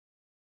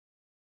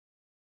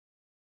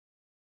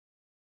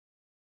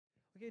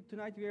Okay,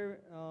 tonight we are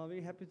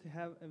very happy to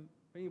have a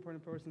very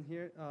important person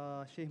here,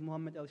 Sheikh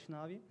Mohammad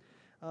Elshinawy.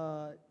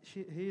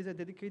 He is a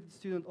dedicated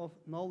student of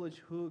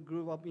knowledge who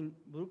grew up in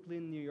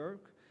Brooklyn, New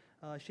York.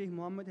 Sheikh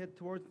Mohammad had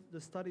towards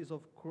the studies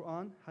of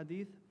Qur'an,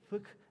 Hadith,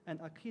 Fiqh, and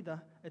Aqidah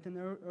at an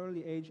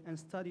early age and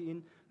studied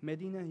in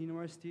Medina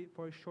University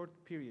for a short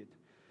period.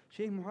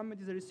 Sheikh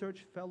Mohammad is a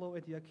research fellow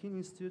at the Yaqeen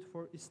Institute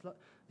for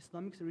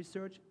Islamic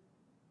Research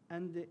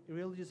and the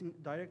religious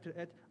director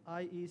at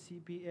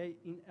IECPA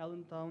in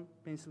Allentown,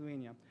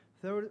 Pennsylvania.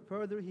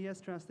 Further, he has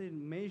translated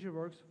major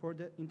works for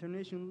the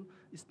International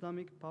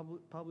Islamic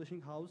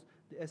Publishing House,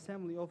 the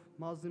Assembly of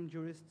Muslim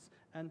Jurists,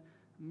 and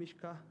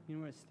Mishka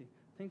University.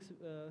 Thank you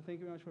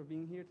very much for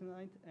being here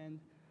tonight, and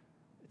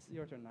it's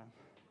your turn now.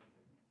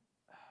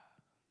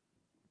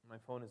 My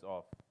phone is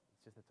off.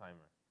 It's just a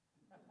timer.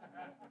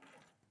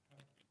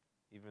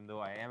 Even though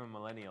I am a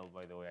millennial,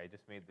 by the way, I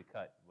just made the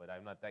cut, but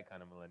I'm not that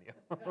kind of millennial.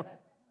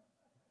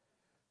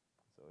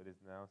 So it is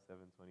now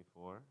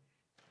 7:24.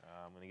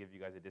 I'm going to give you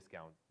guys a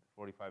discount.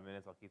 45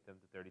 minutes, I'll keep them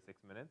to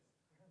 36 minutes.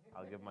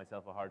 I'll give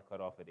myself a hard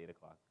cutoff at 8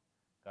 o'clock,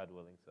 God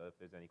willing. So if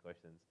there's any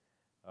questions,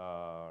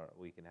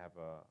 we can have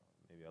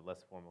maybe a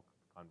less formal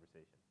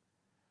conversation.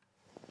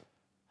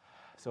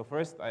 So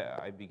first,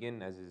 I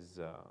begin, as is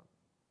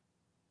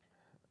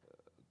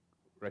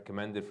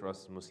recommended for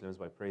us Muslims,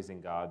 by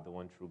praising God, the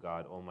one true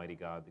God, Almighty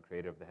God, the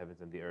creator of the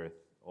heavens and the earth.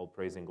 All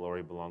praise and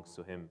glory belongs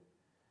to Him.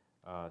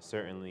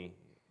 Certainly,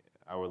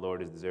 our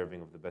Lord is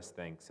deserving of the best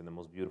thanks and the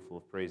most beautiful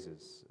of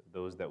praises,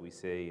 those that we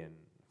say and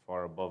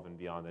far above and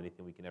beyond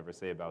anything we can ever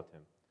say about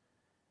Him.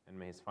 And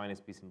may His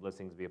finest peace and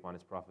blessings be upon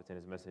His prophets and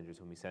His messengers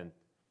whom He sent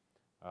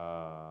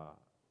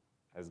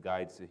as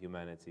guides to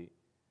humanity,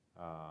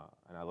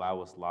 and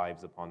allow us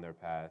lives upon their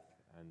path,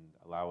 and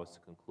allow us to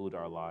conclude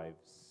our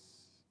lives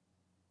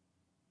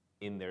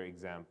in their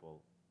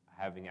example,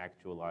 having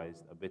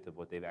actualized a bit of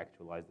what they've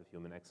actualized of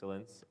human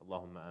excellence.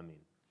 Allahumma ameen.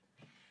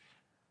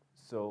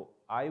 So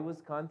I was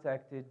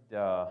contacted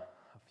a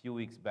few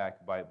weeks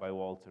back by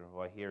Walter, who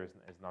I hear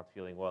is not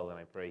feeling well, and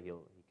I pray he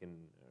can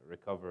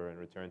recover and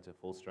return to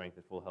full strength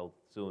and full health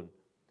soon.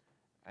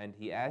 And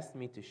he asked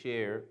me to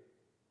share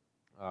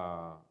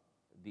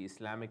the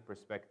Islamic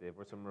perspective,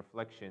 or some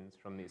reflections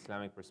from the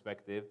Islamic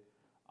perspective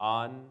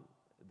on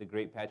the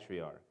great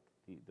patriarch,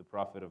 the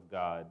Prophet of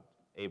God,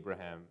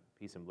 Abraham,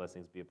 peace and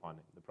blessings be upon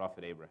him, the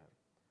Prophet Abraham.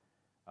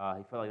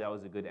 He felt like that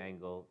was a good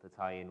angle to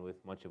tie in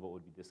with much of what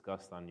would be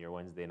discussed on your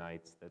Wednesday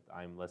nights that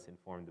I'm less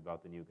informed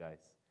about than you guys.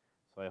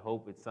 So I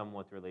hope it's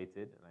somewhat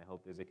related, and I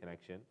hope there's a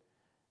connection,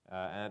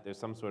 and that there's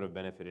some sort of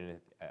benefit in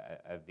it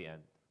at the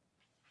end.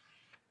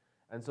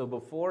 And so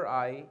before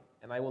I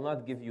will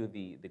not give you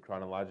the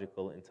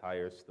chronological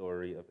entire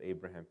story of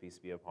Abraham, peace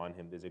be upon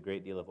him. There's a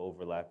great deal of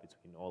overlap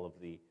between all of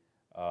the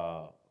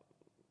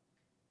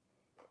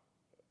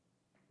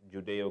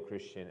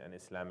Judeo-Christian and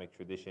Islamic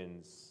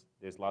traditions.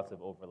 There's lots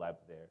of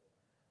overlap there.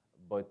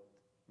 But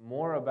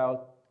more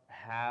about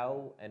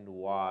how and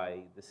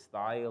why, the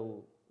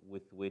style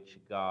with which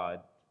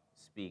God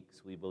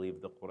speaks. We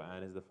believe the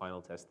Qur'an is the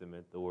final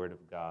testament, the word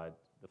of God,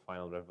 the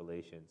final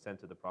revelation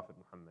sent to the Prophet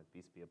Muhammad,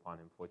 peace be upon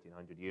him,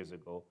 1400 years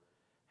ago.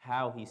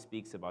 How he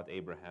speaks about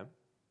Abraham,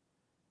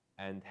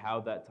 and how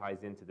that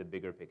ties into the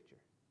bigger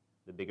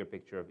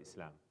picture of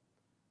Islam.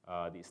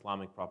 The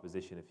Islamic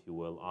proposition, if you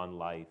will, on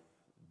life,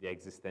 the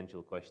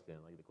existential question,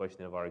 like the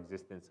question of our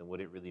existence and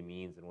what it really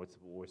means and what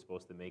we're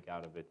supposed to make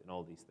out of it and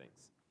all these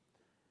things.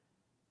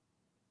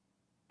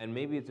 And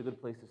maybe it's a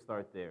good place to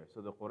start there. So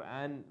the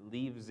Qur'an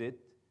leaves it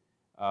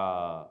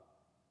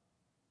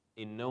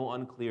in no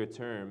unclear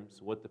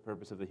terms what the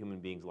purpose of the human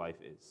being's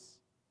life is.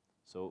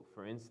 So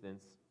for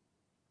instance,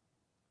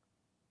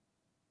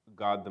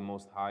 God the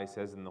Most High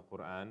says in the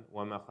Qur'an,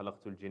 وَمَا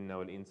خَلَقْتُ الْجِنَّ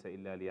وَالْإِنسَ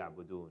إِلَّا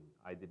لِيَعْبُدُونَ.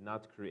 I did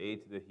not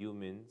create the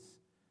humans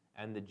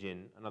and the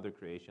jinn, another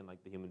creation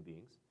like the human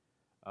beings.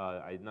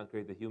 I did not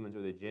create the humans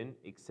or the jinn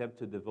except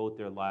to devote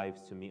their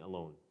lives to me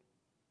alone.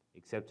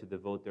 Except to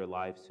devote their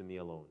lives to me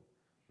alone.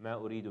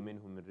 مَا أُرِيدُ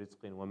مِنْهُم مِّن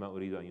رِزْقٍ وَمَا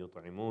أُرِيدُ أَن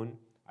يُطْعِمُونَ.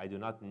 I do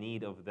not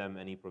need of them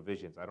any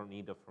provisions. I don't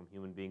need from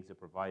human beings to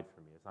provide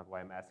for me. That's not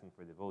why I'm asking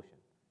for devotion.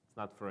 It's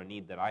not for a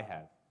need that I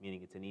have,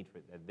 meaning it's a need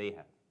that they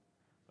have.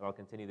 But I'll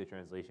continue the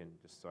translation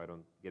just so I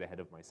don't get ahead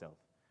of myself.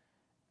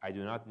 I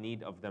do not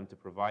need of them to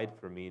provide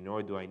for me,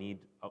 nor do I need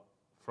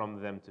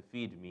from them to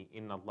feed me.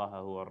 Inna Allaha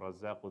huwa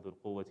ar-razzaqu dhul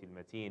quwwati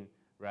al-mateen.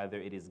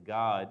 Rather, it is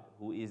God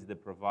who is the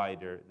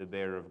provider, the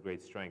bearer of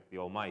great strength, the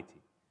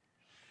Almighty.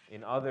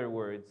 In other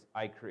words,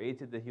 I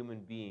created the human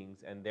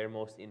beings, and their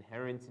most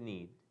inherent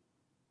need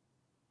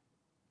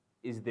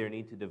is their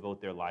need to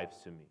devote their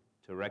lives to me,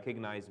 to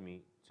recognize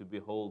me, to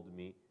behold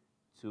me,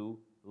 to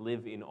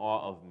live in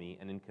awe of me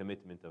and in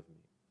commitment of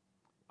me.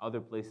 Other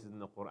places in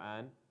the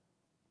Qur'an,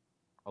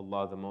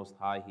 Allah the Most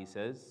High, He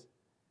says,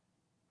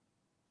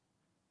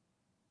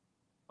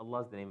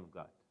 Allah is the name of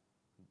God,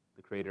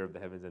 the creator of the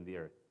heavens and the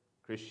earth.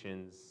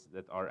 Christians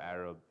that are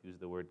Arab use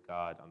the word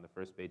God. On the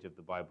first page of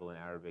the Bible in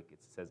Arabic, it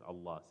says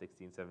Allah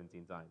 16,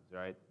 17 times,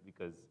 right?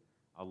 Because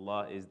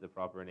Allah is the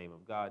proper name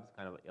of God. It's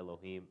kind of like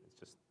Elohim.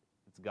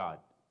 It's God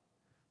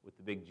with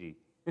the big G.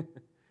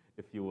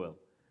 if you will.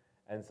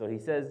 And so he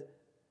says,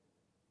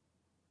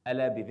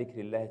 أَلَا بِذِكْرِ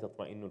اللَّهِ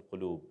تَطْمَئِنُّ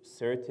الْقُلُوبِ.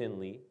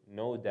 Certainly,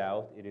 no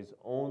doubt, it is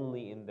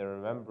only in the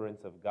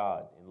remembrance of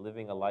God, in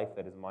living a life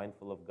that is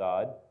mindful of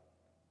God,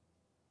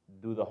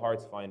 do the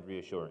hearts find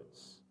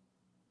reassurance.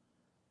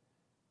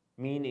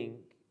 Meaning,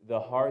 the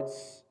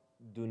hearts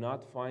do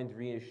not find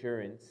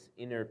reassurance,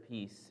 inner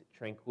peace,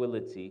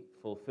 tranquility,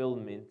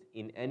 fulfillment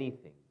in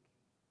anything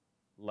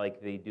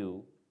like they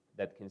do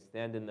that can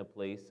stand in the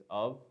place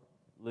of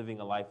living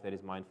a life that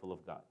is mindful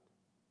of God.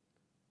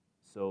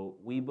 So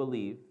we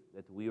believe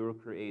that we were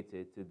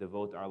created to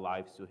devote our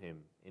lives to Him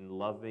in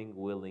loving,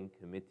 willing,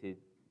 committed,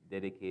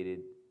 dedicated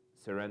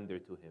surrender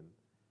to Him.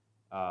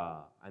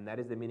 And that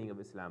is the meaning of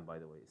Islam, by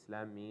the way.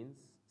 Islam means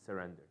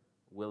surrender,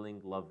 willing,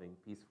 loving,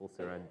 peaceful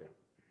surrender,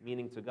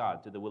 meaning to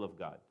God, to the will of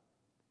God.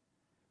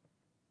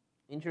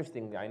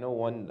 Interestingly, I know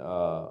one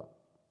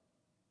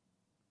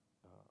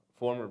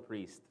former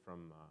priest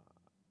from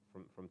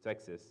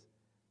Texas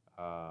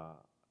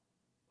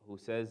who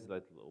says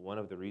that one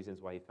of the reasons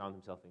why he found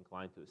himself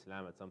inclined to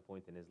Islam at some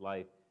point in his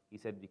life, he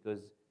said, because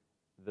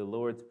the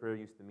Lord's Prayer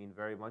used to mean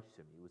very much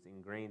to me. It was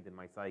ingrained in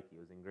my psyche. It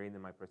was ingrained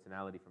in my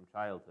personality from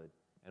childhood.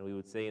 And we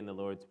would say in the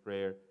Lord's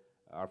Prayer,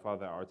 Our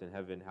Father art in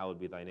heaven, hallowed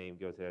be thy name,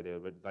 give us our daily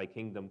bread. Thy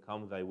kingdom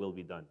come, thy will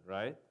be done,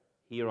 right?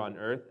 Here on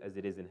earth as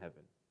it is in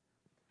heaven.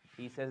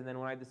 He says, and then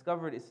when I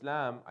discovered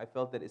Islam, I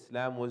felt that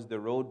Islam was the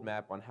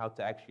roadmap on how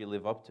to actually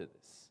live up to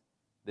this.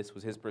 This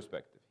was his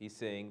perspective. He's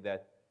saying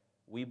that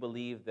we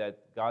believe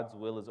that God's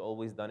will is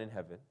always done in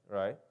heaven,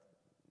 right?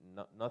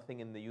 Nothing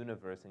in the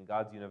universe, in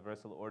God's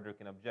universal order,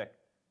 can object.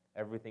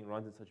 Everything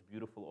runs in such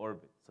beautiful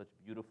orbit, such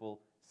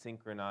beautiful,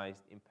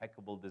 synchronized,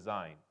 impeccable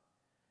design.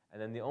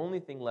 And then the only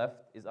thing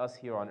left is us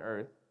here on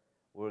earth,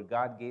 where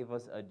God gave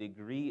us a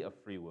degree of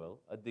free will,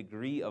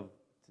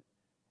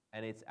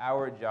 and it's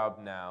our job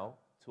now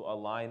to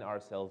align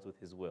ourselves with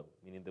His will,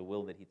 meaning the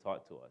will that He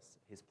taught to us,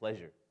 His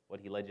pleasure,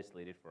 what He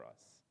legislated for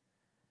us.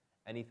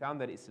 And he found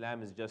that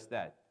Islam is just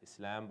that.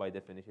 Islam, by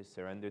definition, is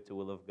surrender to the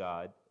will of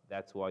God.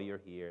 That's why you're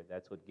here.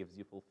 That's what gives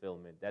you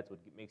fulfillment. That's what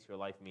makes your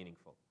life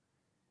meaningful.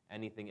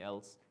 Anything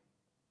else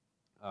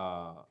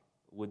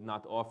would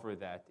not offer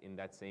that in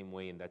that same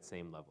way, in that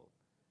same level.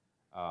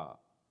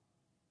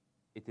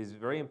 It is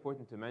very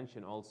important to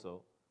mention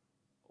also,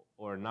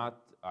 or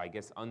not, I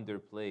guess,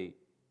 underplay,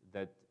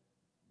 that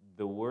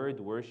the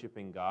word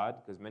worshiping God,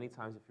 because many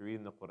times if you read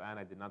in the Qur'an,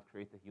 I did not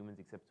create the humans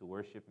except to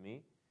worship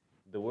me.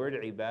 The word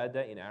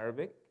ibadah in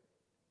Arabic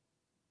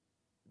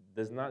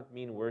does not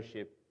mean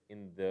worship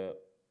in the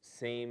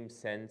same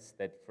sense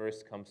that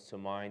first comes to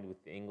mind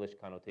with the English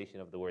connotation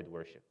of the word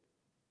worship,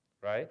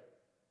 right?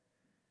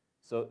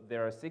 So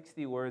there are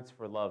 60 words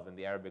for love in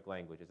the Arabic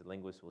language, as the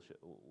linguist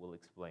will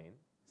explain.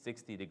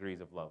 60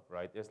 degrees of love,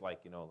 right? There's like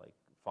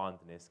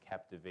fondness,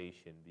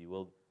 captivation,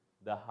 bewilderment.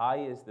 The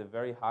highest, the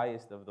very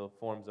highest of the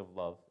forms of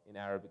love in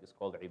Arabic is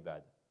called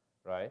ibadah,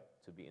 right?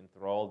 To be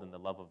enthralled in the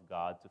love of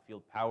God, to feel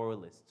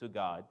powerless to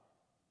God,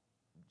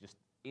 just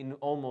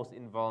almost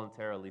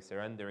involuntarily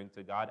surrendering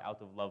to God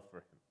out of love for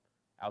Him,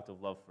 out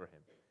of love for Him.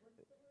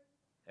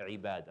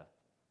 Ibadah,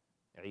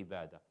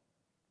 ibadah.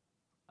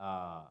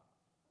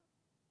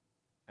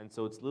 And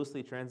so it's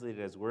loosely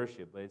translated as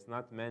worship, but it's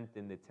not meant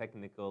in the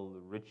technical,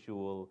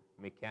 ritual,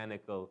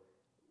 mechanical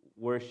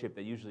worship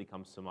that usually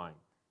comes to mind.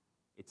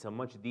 It's a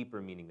much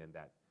deeper meaning than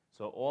that.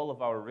 So all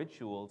of our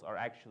rituals are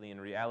actually in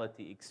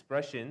reality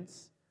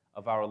expressions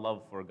of our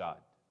love for God,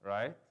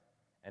 right?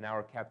 And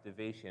our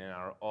captivation and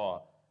our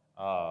awe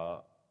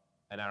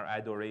and our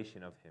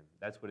adoration of Him.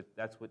 That's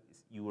what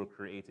you were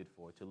created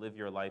for, to live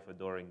your life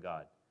adoring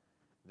God.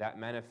 That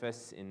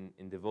manifests in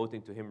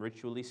devoting to Him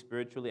ritually,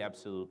 spiritually,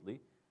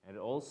 absolutely. And it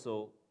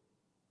also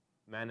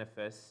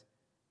manifests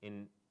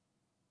in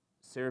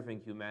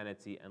serving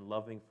humanity and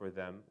loving for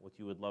them what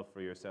you would love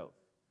for yourself,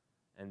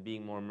 and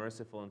being more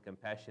merciful and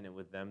compassionate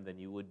with them than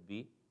you would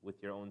be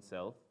with your own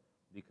self,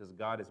 because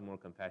God is more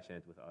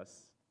compassionate with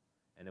us.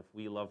 And if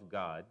we love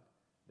God,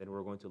 then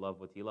we're going to love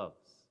what He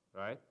loves,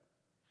 right?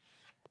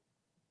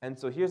 And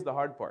so here's the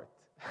hard part.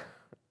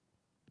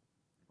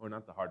 Or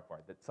not the hard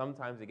part, that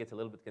sometimes it gets a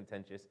little bit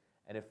contentious,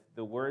 and if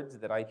the words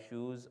that I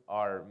choose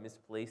are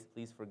misplaced,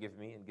 please forgive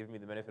me and give me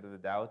the benefit of the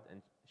doubt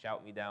and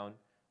shout me down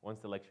once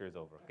the lecture is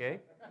over,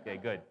 okay? Okay,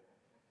 good.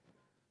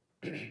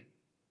 I'm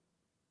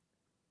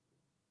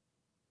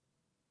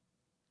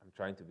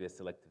trying to be as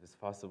selective as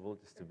possible,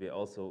 just to be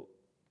also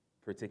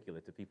particular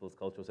to people's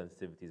cultural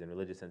sensitivities and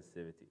religious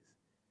sensitivities.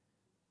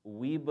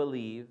 We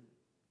believe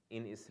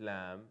in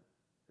Islam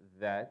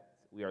that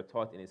we are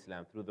taught in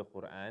Islam through the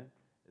Qur'an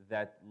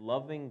that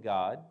loving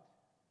God,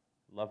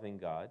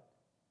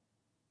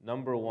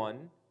 number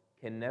one,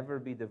 can never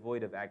be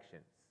devoid of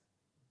actions,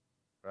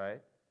 right?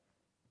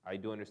 I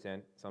do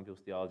understand some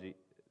people's theology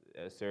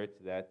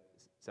assert that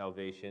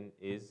salvation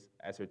is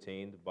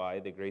ascertained by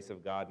the grace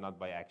of God, not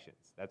by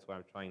actions. That's why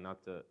I'm trying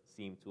not to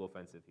seem too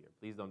offensive here.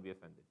 Please don't be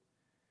offended.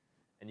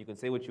 And you can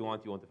say what you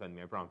want, you won't offend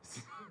me, I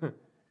promise.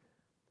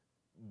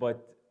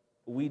 But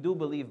we do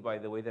believe, by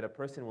the way, that a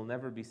person will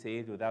never be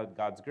saved without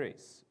God's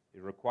grace.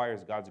 It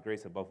requires God's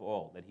grace above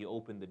all, that He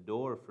opened the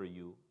door for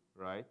you,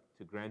 right,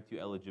 to grant you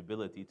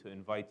eligibility, to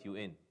invite you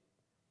in.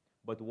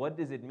 But what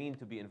does it mean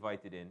to be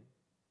invited in?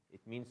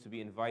 It means to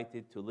be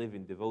invited to live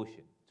in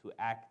devotion, to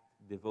act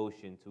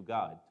devotion to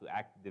God, to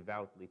act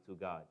devoutly to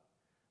God.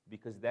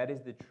 Because that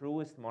is the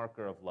truest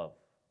marker of love.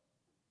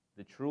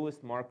 The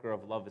truest marker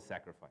of love is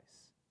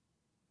sacrifice.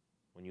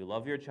 When you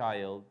love your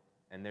child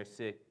and they're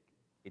sick,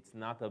 it's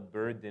not a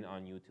burden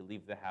on you to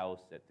leave the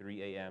house at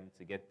 3 a.m.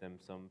 to get them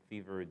some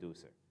fever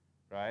reducer,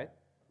 right?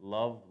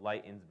 Love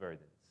lightens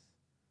burdens.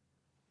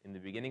 In the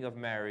beginning of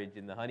marriage,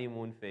 in the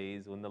honeymoon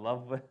phase, when the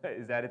love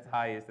is at its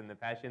highest and the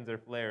passions are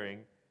flaring,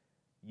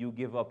 you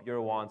give up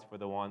your wants for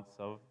the wants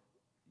of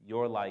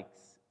your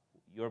likes,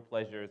 your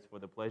pleasures for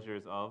the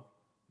pleasures of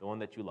the one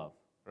that you love,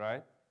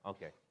 right?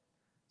 Okay.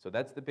 So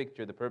that's the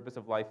picture, the purpose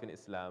of life in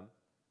Islam.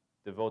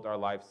 Devote our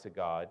lives to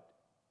God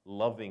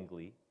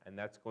lovingly, and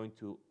that's going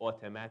to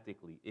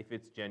automatically, if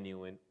it's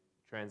genuine,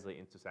 translate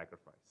into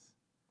sacrifice.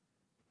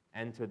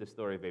 Enter the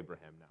story of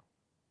Abraham now.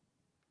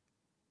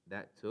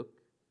 That took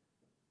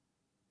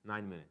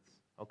 9 minutes.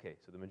 Okay,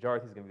 so the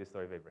majority is going to be the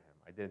story of Abraham.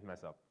 I didn't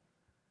mess up.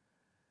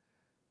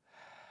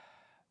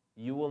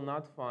 You will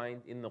not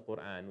find in the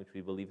Qur'an, which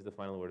we believe is the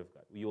final word of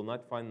God, you will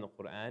not find in the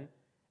Qur'an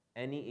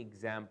any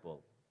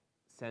example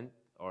sent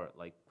or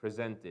like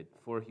presented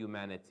for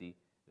humanity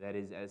that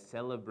is as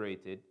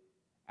celebrated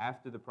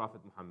after the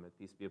Prophet Muhammad,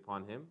 peace be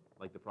upon him,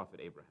 like the Prophet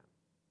Abraham.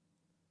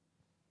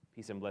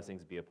 Peace and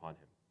blessings be upon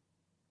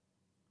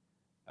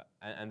him.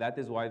 And that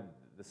is why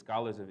the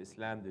scholars of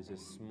Islam, there's a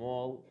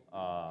small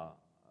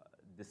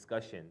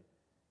discussion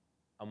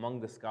among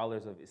the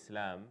scholars of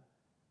Islam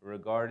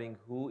regarding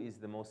who is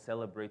the most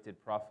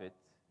celebrated prophet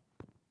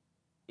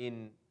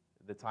in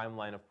the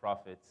timeline of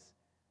prophets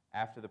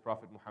after the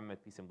Prophet Muhammad,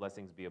 peace and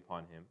blessings be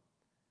upon him.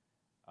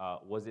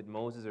 Was it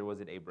Moses or was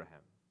it Abraham?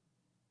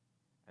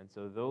 And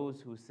so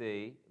those who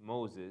say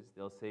Moses,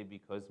 they'll say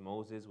because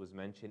Moses was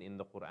mentioned in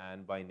the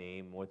Qur'an by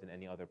name more than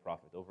any other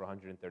prophet, over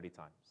 130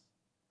 times.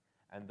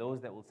 And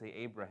those that will say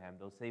Abraham,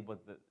 they'll say, but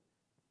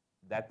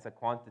that's a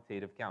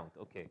quantitative count.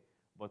 Okay,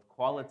 but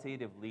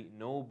qualitatively,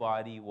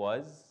 nobody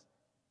was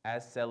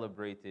as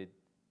celebrated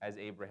as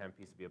Abraham,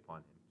 peace be upon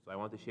him. So I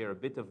want to share a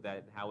bit of that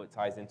and how it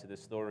ties into the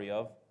story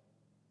of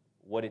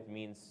what it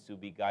means to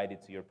be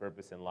guided to your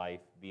purpose in life,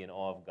 be in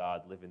awe of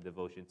God, live in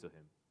devotion to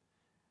Him.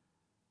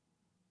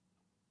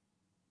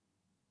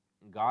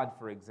 God,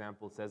 for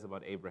example, says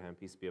about Abraham,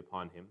 peace be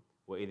upon him,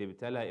 وَإِذِ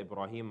ابْتَلَى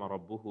إِبْرَاهِيمَ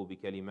رَبُّهُ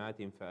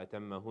بِكَلِمَاتٍ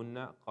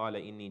فَأَتَمَّهُنَّ قَالَ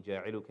إِنِّي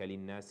جَاعِلُكَ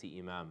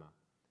لِلنَّاسِ إِمَامًا.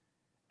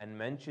 And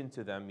mention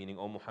to them, meaning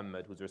O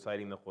Muhammad, who's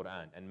reciting the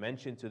Qur'an, and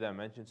mention to them,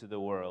 mention to the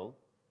world,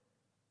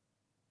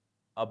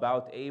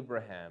 about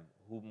Abraham,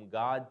 whom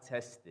God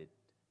tested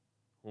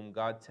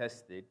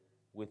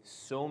with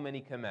so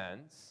many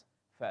commands,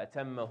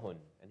 فَأَتَمَّهُنَّ,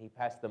 and he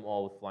passed them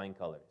all with flying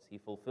colors. He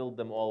fulfilled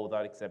them all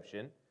without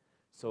exception.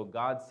 So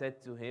God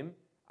said to him,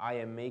 I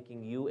am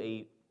making you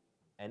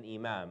an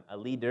imam, a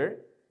leader,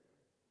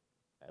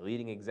 a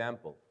leading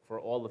example for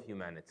all of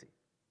humanity.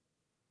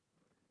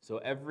 So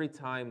every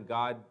time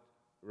God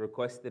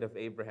requested of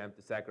Abraham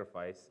to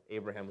sacrifice,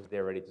 Abraham was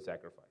there ready to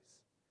sacrifice,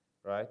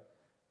 right?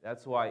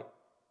 That's why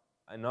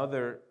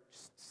another,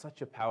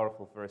 such a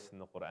powerful verse in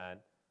the Qur'an,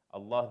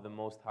 Allah the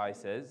Most High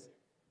says,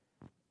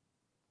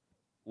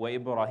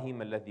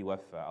 وَإِبْرَاهِيمَ الَّذِي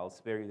وَفَّى. I'll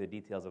spare you the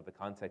details of the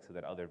context of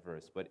that other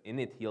verse, but in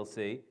it He'll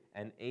say,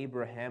 and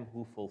Abraham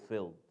who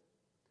fulfilled.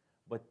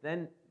 But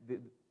then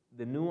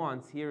the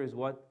nuance here is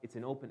what? It's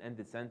an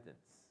open-ended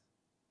sentence.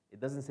 It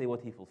doesn't say what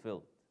he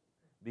fulfilled,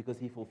 because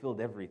he fulfilled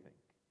everything.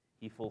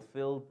 He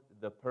fulfilled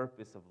the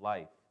purpose of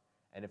life.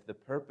 And if the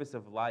purpose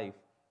of life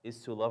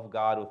is to love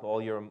God with all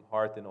your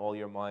heart and all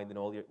your mind and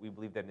all your, we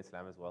believe that in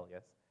Islam as well,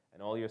 yes,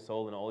 and all your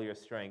soul and all your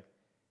strength,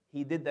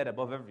 he did that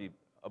above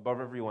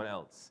everyone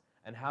else.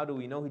 And how do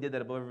we know he did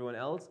that above everyone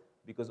else?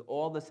 Because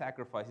all the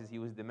sacrifices he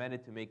was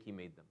demanded to make, he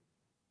made them.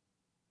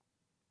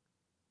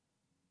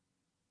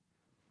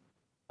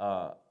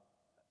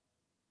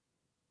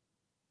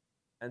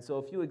 And so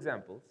a few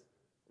examples.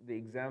 The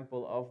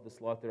example of the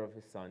slaughter of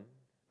his son,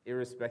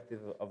 irrespective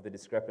of the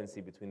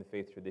discrepancy between the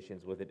faith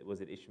traditions, was it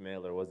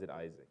Ishmael or was it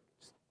Isaac?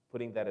 Just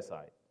putting that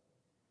aside.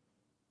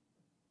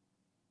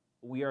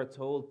 We are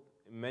told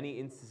in many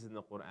instances in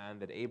the Qur'an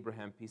that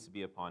Abraham, peace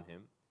be upon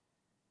him,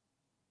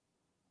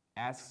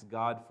 asks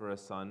God for a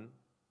son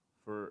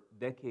for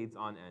decades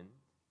on end,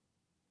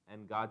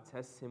 and God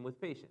tests him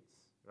with patience,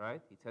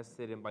 right? He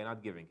tested him by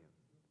not giving him.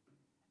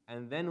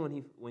 And then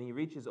when he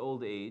reaches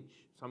old age,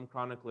 some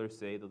chroniclers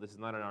say, though this is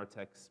not in our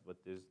text, but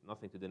there's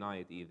nothing to deny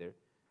it either,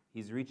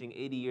 he's reaching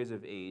 80 years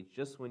of age,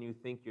 just when you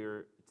think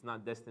it's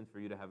not destined for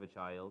you to have a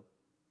child,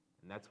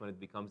 and that's when it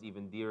becomes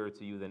even dearer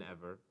to you than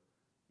ever,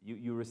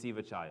 you receive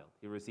a child.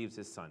 He receives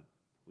his son,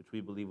 which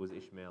we believe was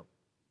Ishmael.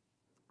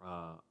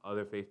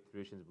 Other faith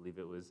traditions believe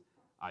it was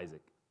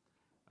Isaac.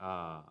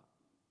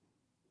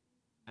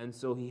 And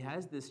so he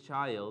has this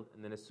child,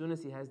 and then as soon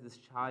as he has this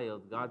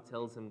child, God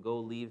tells him, go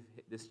leave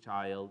this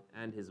child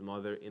and his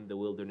mother in the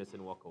wilderness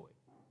and walk away.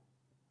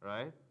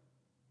 Right?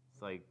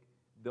 It's like,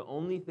 the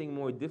only thing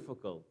more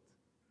difficult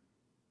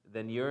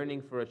than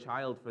yearning for a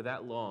child for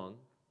that long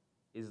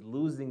is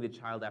losing the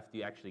child after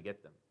you actually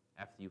get them,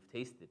 after you've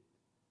tasted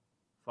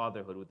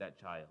fatherhood with that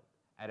child,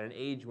 at an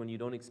age when you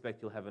don't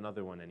expect you'll have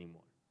another one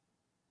anymore,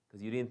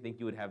 because you didn't think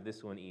you would have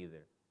this one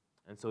either.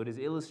 And so it is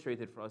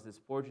illustrated for us, this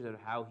portrait of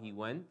how he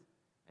went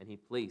and he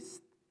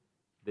placed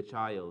the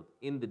child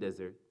in the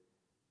desert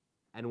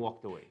and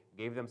walked away,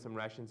 gave them some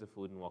rations of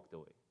food and walked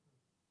away.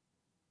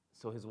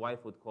 So his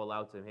wife would call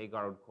out to him,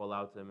 Hagar would call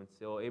out to him and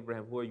say, oh,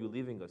 Abraham, who are you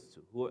leaving us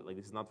to? Like,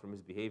 this is not from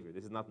his behavior.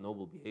 This is not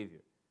noble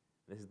behavior.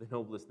 This is the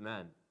noblest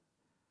man.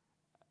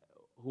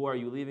 Who are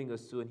you leaving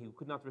us to? And he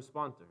could not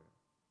respond to her.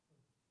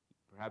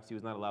 Perhaps he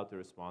was not allowed to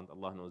respond.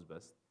 Allah knows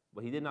best.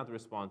 But he did not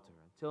respond to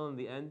her. Until in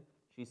the end,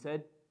 she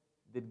said,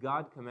 did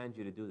God command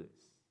you to do this?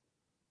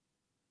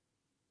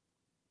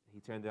 He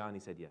turned around and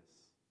he said, yes.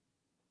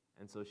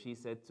 And so she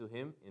said to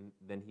him,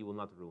 then he will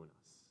not ruin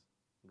us.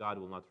 God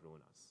will not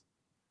ruin us.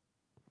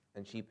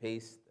 And she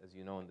paced, as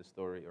you know in the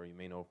story, or you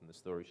may know from the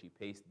story, she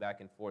paced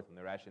back and forth when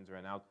the rations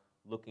ran out,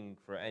 looking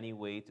for any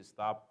way to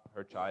stop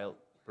her child,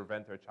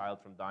 prevent her child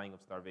from dying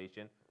of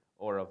starvation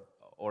or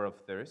of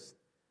thirst.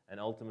 And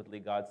ultimately,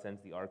 God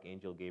sends the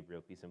archangel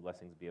Gabriel, peace and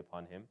blessings be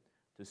upon him,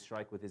 to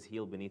strike with his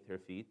heel beneath her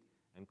feet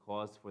and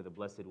cause for the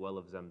blessed well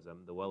of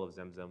Zamzam, the well of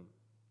Zamzam,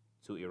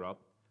 to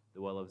erupt,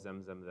 the well of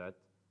Zamzam that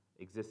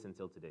exists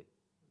until today,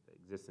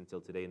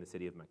 in the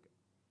city of Mecca.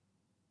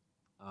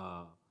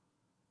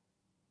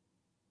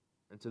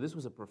 And so this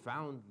was a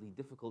profoundly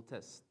difficult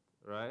test,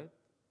 right?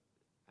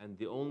 And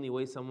the only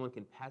way someone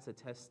can pass a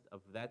test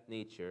of that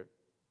nature,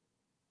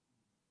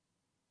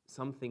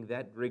 something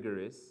that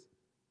rigorous,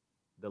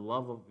 the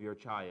love of your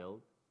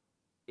child,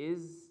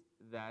 is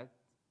that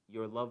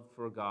your love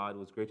for God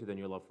was greater than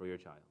your love for your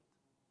child,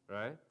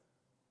 right?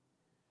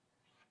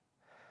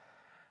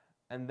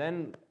 And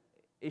then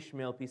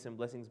Ishmael, peace and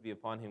blessings be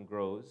upon him,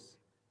 grows,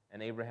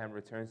 and Abraham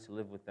returns to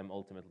live with them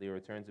ultimately, or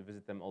returns to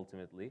visit them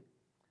ultimately.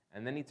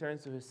 And then he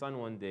turns to his son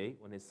one day,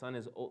 when his son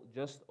is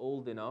just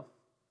old enough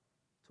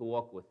to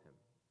walk with him.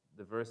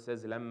 The verse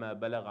says, لَمَّا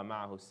بَلَغَ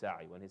مَعَهُ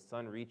السَّعِي. When his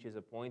son reaches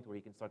a point where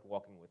he can start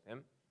walking with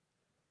him,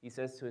 he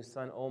says to his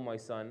son, oh my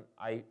son,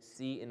 I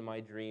see in my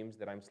dreams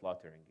that I'm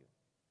slaughtering you.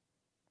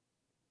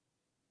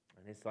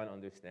 And his son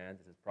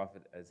understands,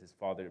 as his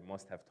father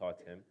must have taught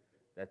him,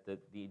 that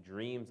the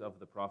dreams of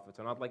the prophets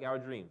are not like our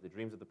dreams. The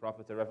dreams of the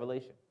prophets are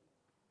revelation.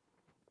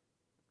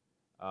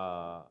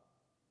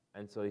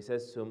 And so he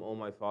says to him, oh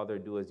my father,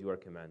 do as you are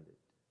commanded.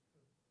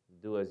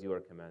 Do as you are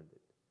commanded.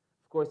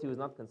 Of course, he was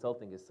not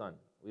consulting his son.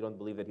 We don't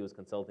believe that he was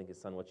consulting his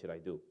son, what should I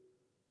do?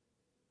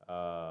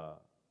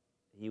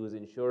 He was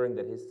ensuring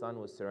that his son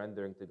was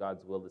surrendering to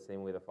God's will the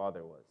same way the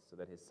father was, so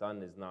that his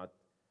son is not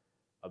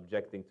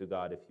objecting to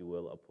God, if you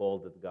will,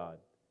 appalled at God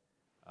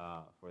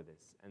for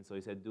this. And so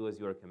he said, do as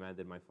you are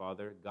commanded, my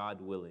father.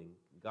 God willing,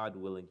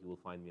 you will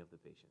find me of the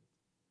patient.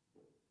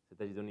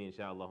 سَتَجِدُنِي إِنْ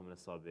شَاءَ اللَّهُ مِنَ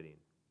الصَّابِرِينَ.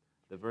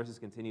 The verses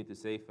continue to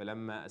say,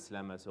 فَلَمَّا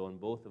أَسْلَمَ. So when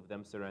both of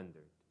them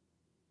surrendered,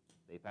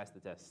 they passed the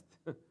test.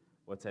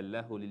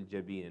 وَتَلَّهُ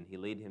لِلْجَبِينَ. And he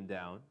laid him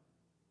down.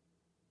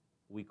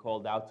 We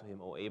called out to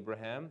him, O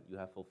Abraham, you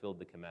have fulfilled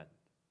the command.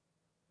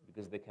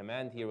 Because the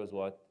command here was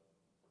what?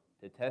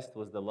 The test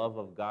was the love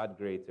of God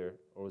greater,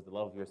 or was the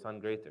love of your son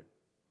greater?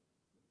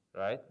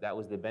 Right? That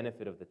was the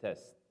benefit of the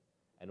test.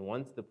 And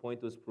once the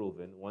point was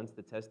proven, once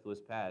the test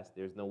was passed,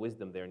 there's no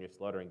wisdom there and you're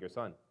slaughtering your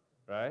son.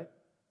 Right?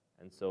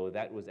 And so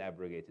that was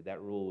abrogated.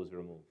 That rule was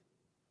removed.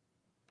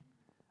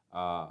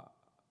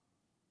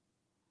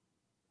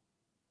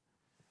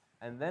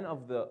 And then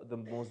of the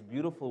most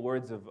beautiful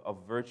words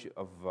of virtue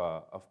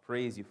of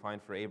praise you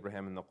find for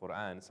Abraham in the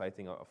Qur'an,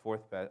 citing a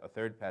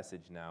third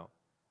passage now,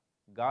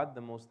 God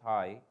the Most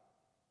High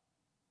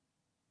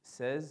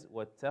says,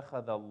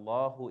 وَاتَّخَذَ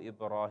اللَّهُ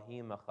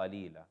إِبْرَاهِيمَ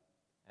خَلِيلًا.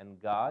 And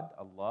God,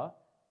 Allah,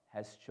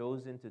 has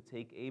chosen to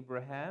take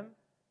Abraham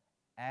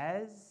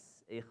as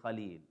a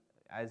Khalil,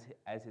 as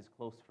his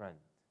close friend.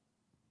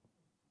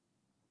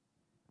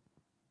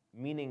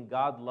 Meaning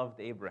God loved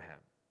Abraham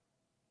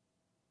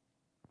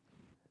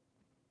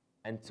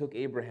and took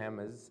Abraham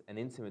as an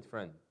intimate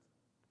friend.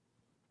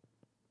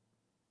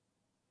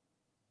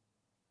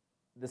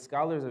 The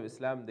scholars of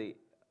Islam,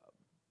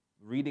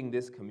 reading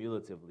this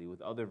cumulatively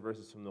with other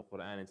verses from the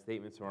Qur'an and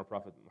statements from our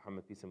Prophet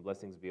Muhammad, peace and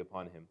blessings be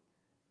upon him,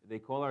 they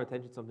call our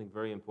attention to something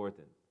very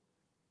important.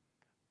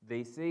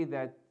 They say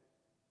that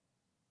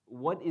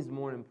what is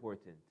more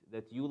important,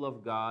 that you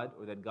love God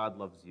or that God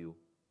loves you?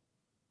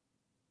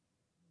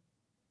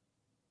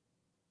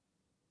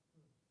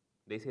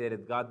 They say that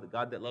it's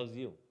God that loves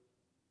you.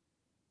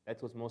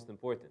 That's what's most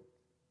important.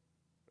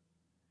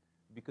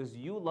 Because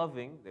you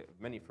loving,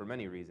 for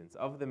many reasons,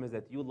 of them is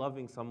that you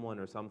loving someone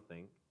or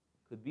something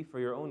could be for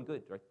your own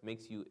good, right?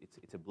 Makes you,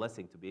 it's a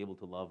blessing to be able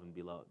to love and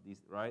be loved,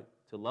 right?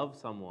 To love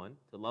someone,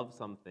 to love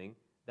something,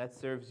 that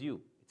serves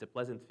you. It's a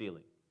pleasant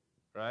feeling,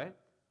 right?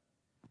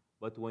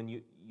 But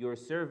when you're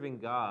serving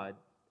God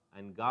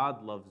and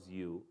God loves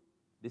you,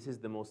 this is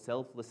the most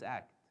selfless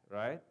act,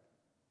 right?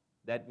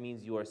 That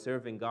means you are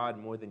serving God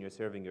more than you're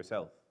serving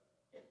yourself.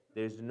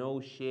 There's no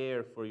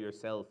share for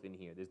yourself in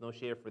here. There's no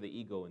share for the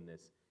ego in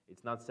this.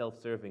 It's not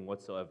self-serving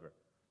whatsoever.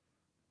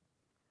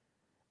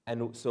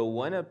 And so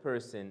when a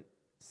person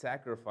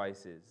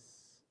sacrifices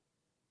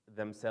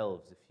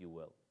themselves, if you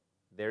will,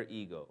 their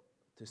ego,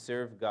 to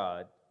serve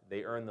God,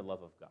 they earn the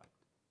love of God.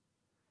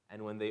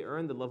 And when they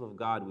earn the love of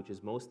God, which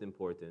is most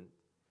important,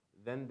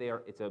 then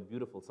it's a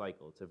beautiful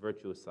cycle, it's a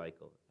virtuous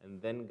cycle.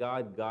 And then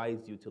God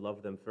guides you to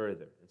love them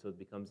further. And so it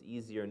becomes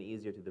easier and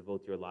easier to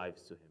devote your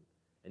lives to Him.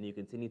 And you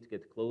continue to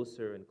get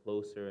closer and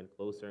closer and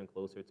closer and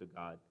closer to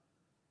God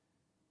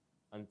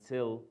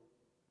until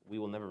we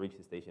will never reach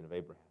the station of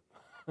Abraham.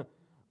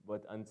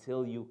 But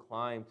until you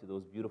climb to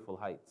those beautiful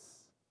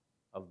heights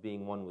of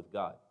being one with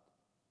God.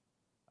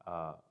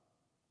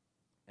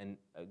 And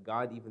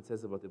God even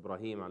says about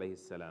Ibrahim alayhi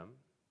salam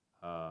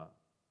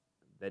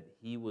that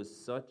he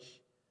was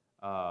such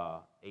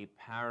a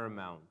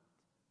paramount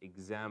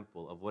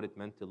example of what it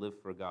meant to live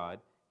for God.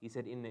 He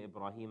said, Inna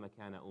Ibrahim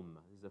kana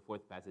ummah. This is the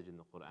fourth passage in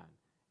the Qur'an.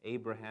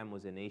 Abraham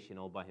was a nation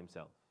all by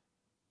himself.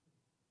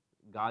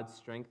 God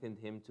strengthened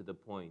him to the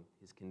point,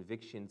 his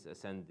convictions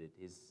ascended,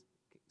 his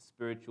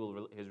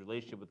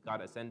relationship with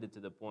God ascended to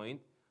the point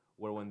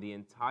where when the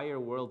entire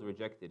world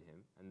rejected him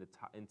and the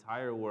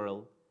entire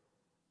world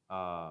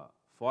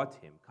fought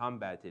him,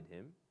 combated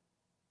him,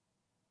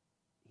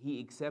 he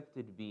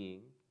accepted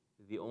being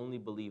the only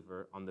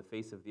believer on the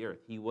face of the earth.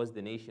 He was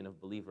the nation of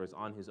believers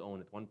on his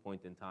own at one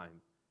point in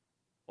time,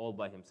 all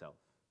by himself.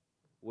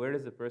 Where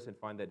does a person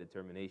find that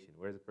determination?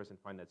 Where does a person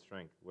find that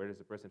strength? Where does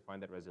a person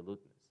find that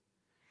resoluteness?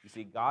 You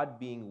see, God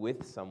being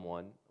with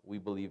someone, we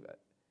believe,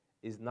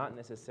 is not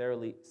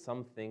necessarily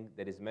something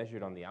that is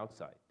measured on the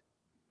outside,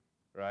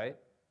 right?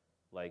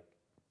 Like,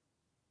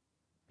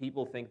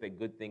 people think that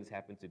good things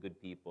happen to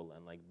good people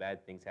and like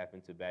bad things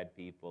happen to bad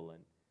people, and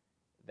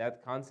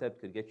that concept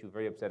could get you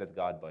very upset at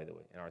God, by the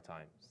way, in our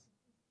times.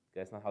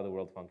 That's not how the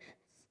world functions,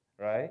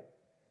 right?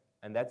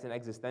 And that's an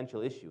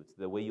existential issue. It's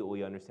the way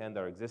we understand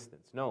our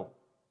existence. No,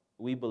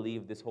 we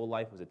believe this whole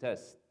life was a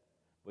test,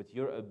 but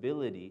your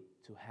ability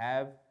to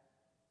have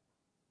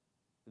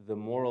the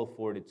moral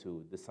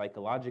fortitude, the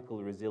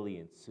psychological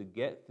resilience to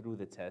get through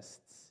the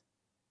tests,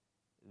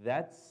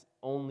 that's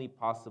only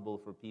possible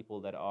for people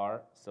that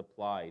are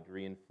supplied,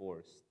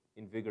 reinforced,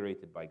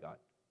 invigorated by God.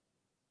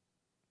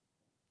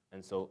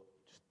 And so,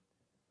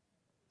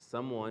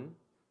 someone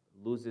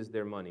loses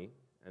their money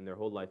and their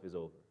whole life is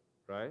over,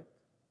 right?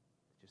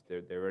 Just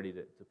they're ready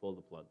to pull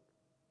the plug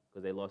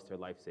because they lost their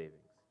life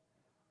savings.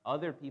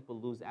 Other people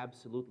lose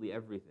absolutely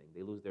everything.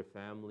 They lose their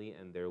family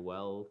and their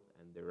wealth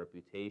and their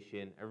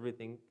reputation,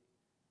 everything.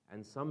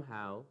 And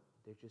somehow,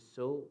 they're just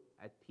so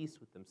at peace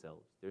with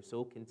themselves. They're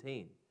so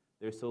contained.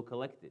 They're so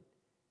collected.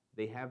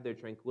 They have their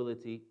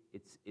tranquility.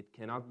 It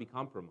cannot be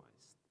compromised.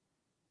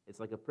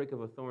 It's like a prick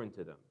of a thorn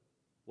to them.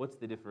 What's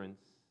the difference?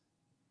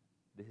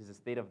 This is a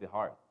state of the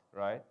heart,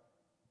 right?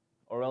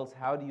 Or else,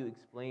 how do you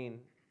explain,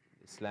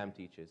 Islam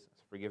teaches,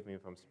 forgive me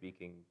if I'm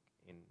speaking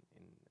in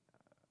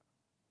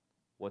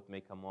what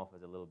may come off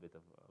as a little bit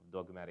of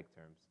dogmatic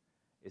terms,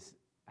 is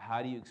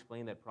how do you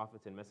explain that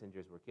prophets and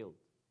messengers were killed?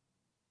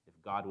 If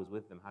God was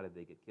with them, how did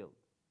they get killed,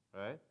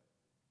 right?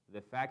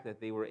 The fact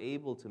that they were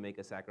able to make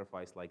a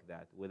sacrifice like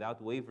that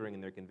without wavering in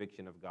their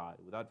conviction of God,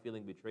 without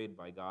feeling betrayed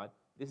by God,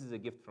 this is a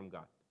gift from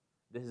God.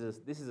 This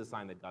is a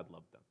sign that God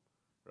loved them,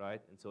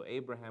 right? And so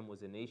Abraham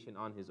was a nation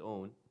on his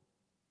own,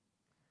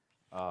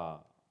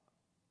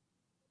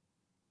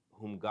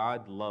 whom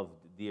God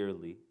loved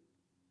dearly,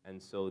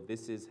 and so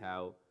this is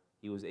how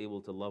he was able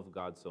to love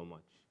God so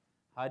much.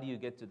 How do you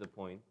get to the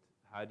point?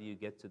 How do you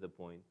get to the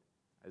point?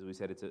 As we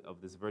said, it's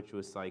of this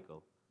virtuous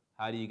cycle.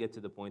 How do you get to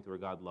the point where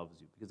God loves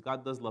you? Because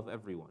God does love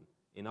everyone,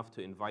 enough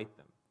to invite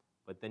them.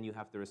 But then you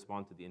have to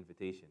respond to the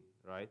invitation,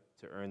 right?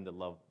 To earn the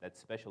love, that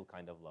special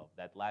kind of love,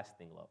 that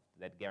lasting love,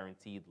 that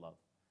guaranteed love.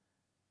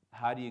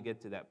 How do you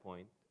get to that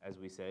point? As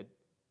we said,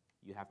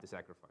 you have to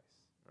sacrifice,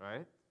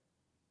 right?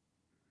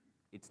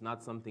 It's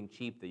not something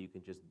cheap that you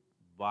can just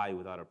buy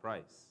without a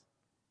price.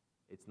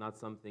 It's not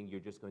something you're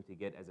just going to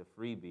get as a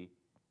freebie,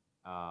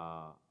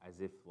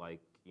 as if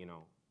like,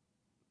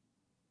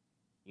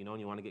 when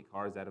you want to get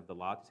cars out of the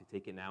lot, you say,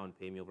 take it now and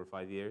pay me over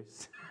 5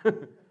 years.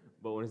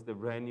 But when it's the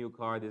brand new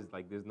car,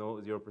 there's no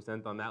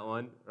 0% on that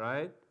one,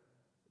 right?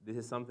 This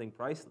is something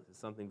priceless. It's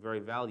something very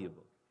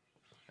valuable.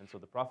 And so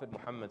the Prophet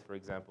Muhammad, for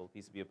example,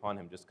 peace be upon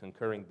him, just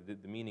concurring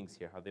the meanings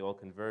here, how they all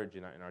converge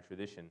in our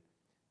tradition,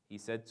 he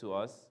said to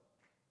us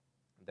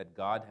that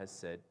God has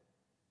said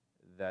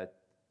that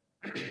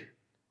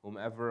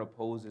whomever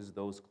opposes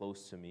those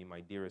close to me, my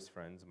dearest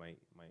friends, my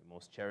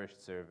most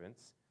cherished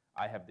servants,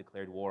 I have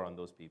declared war on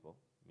those people.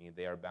 Meaning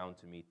they are bound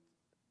to meet,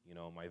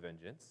 my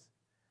vengeance.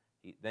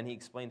 Then he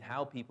explained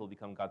how people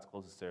become God's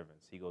closest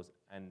servants. He goes,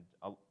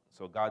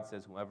 so God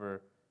says,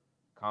 whoever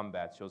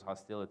combats, shows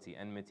hostility,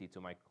 enmity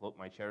to my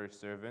cherished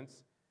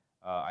servants,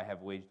 I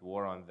have waged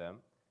war on them.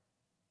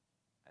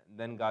 And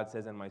then God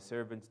says, and my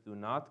servants do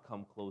not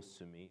come close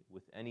to me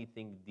with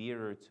anything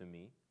dearer to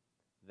me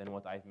than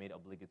what I've made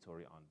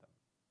obligatory on them.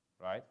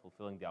 Right?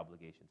 Fulfilling the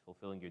obligations,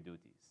 fulfilling your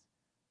duties.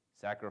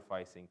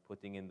 sacrificing,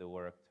 putting in the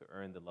work to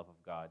earn the love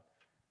of God.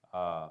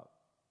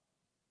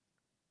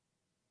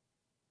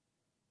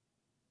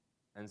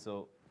 And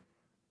so,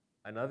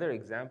 another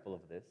example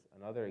of this,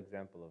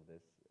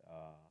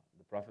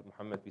 the Prophet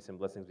Muhammad, peace and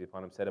blessings be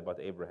upon him, said about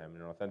Abraham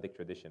in an authentic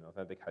tradition,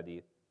 authentic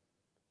hadith.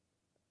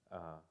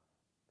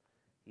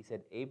 He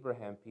said,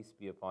 Abraham, peace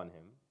be upon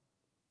him,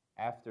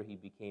 after he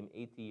became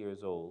 80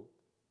 years old,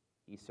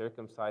 he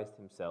circumcised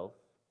himself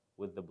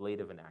with the blade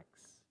of an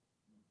axe.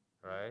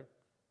 Right?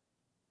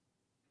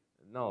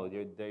 No,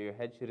 your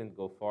head shouldn't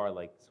go far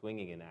like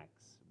swinging an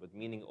axe, but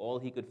meaning all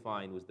he could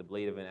find was the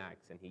blade of an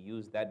axe, and he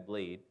used that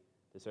blade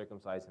to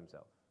circumcise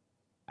himself.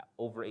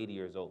 Over 80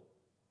 years old.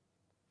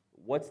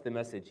 What's the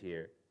message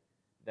here?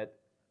 That,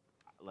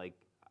 like,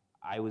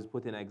 I was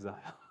put in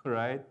exile,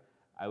 right?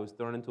 I was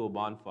thrown into a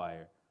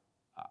bonfire.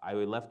 I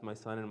left my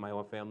son and my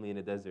family in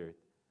a desert.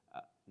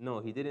 No,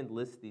 he didn't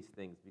list these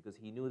things because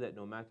he knew that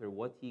no matter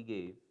what he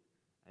gave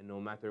and no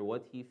matter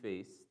what he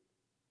faced,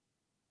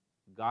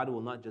 God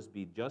will not just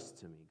be just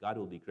to me, God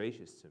will be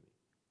gracious to me.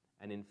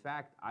 And in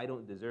fact, I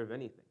don't deserve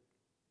anything,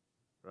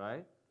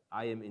 right?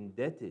 I am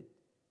indebted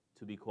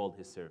to be called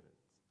his servant.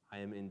 I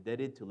am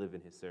indebted to live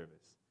in his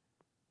service.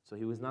 So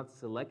he was not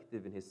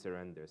selective in his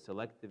surrender,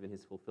 selective in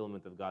his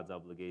fulfillment of God's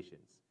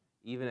obligations.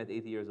 Even at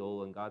 80 years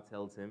old, when God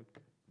tells him,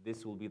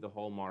 this will be the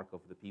hallmark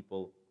of the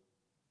people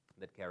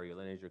that carry your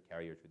lineage or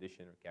carry your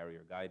tradition or carry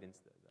your guidance,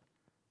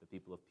 the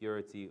people of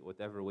purity,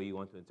 whatever way you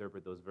want to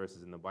interpret those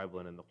verses in the Bible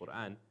and in the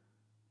Qur'an.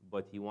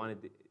 But he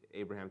wanted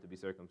Abraham to be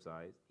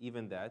circumcised.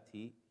 Even that,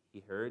 he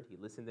heard, he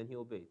listened, and he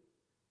obeyed,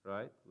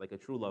 right? Like a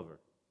true lover.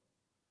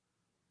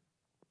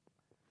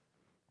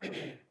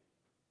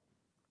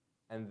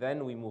 And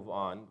then we move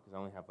on, because I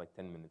only have like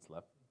 10 minutes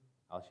left.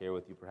 I'll share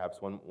with you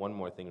perhaps one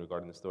more thing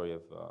regarding the story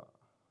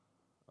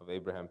of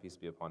Abraham, peace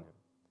be upon him.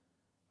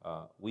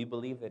 We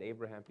believe that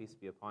Abraham, peace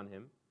be upon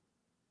him,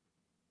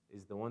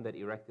 is the one that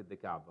erected the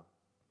Kaaba.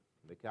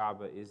 The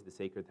Kaaba is the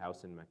sacred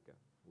house in Mecca.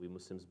 We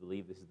Muslims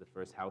believe this is the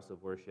first house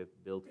of worship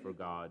built for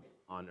God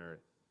on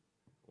earth.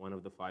 One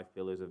of the 5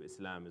 pillars of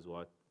Islam is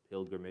what?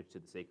 Pilgrimage to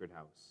the sacred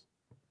house.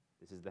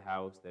 This is the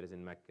house that is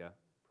in Mecca,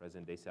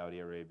 present-day Saudi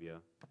Arabia.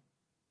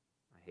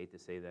 I hate to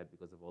say that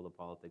because of all the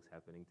politics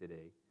happening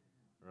today,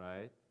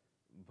 right?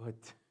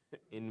 But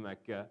in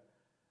Mecca,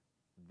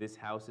 this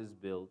house is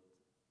built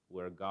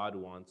where God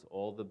wants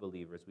all the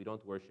believers. We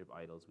don't worship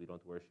idols. We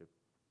don't worship,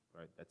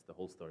 right? That's the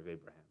whole story of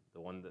Abraham.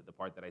 The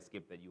part that I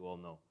skipped that you all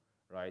know,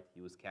 right?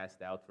 He was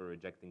cast out for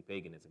rejecting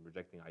paganism,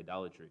 rejecting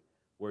idolatry,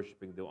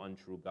 worshiping the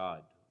untrue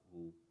God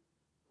who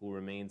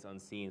remains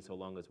unseen so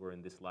long as we're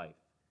in this life.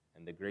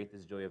 And the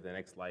greatest joy of the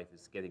next life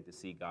is getting to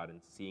see God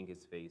and seeing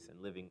his face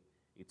and living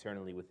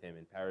eternally with him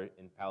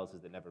in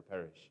palaces that never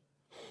perish.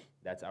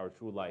 That's our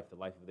true life, the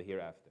life of the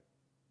hereafter.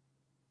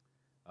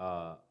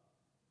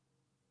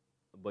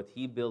 But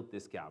he built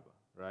this Kaaba,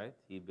 right?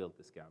 He built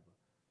this Kaaba.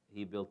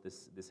 He built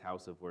this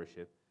house of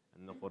worship.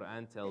 And the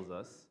Qur'an tells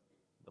us,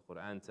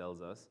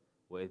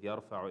 وَإِذْ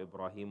يَرْفَعُ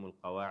إِبْرَاهِيمُ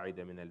الْقَوَاعِدَ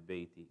مِنَ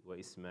الْبَيْتِ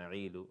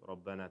وَإِسْمَاعِيلُ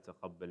رَبَّنَا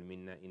تَقَبَّلْ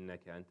مِنَّا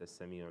إِنَّكَ أَنْتَ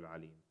السَّمِيعُ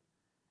الْعَلِيمُ.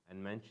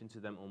 And mention to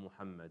them, O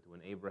Muhammad,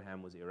 when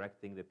Abraham was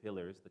erecting the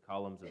pillars, the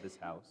columns of this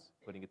house,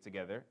 putting it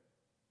together,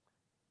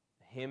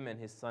 him and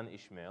his son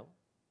Ishmael,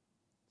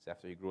 it's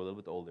after he grew a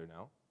little bit older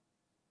now,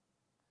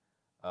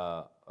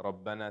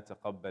 رَبَّنَا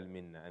تَقَبَّلْ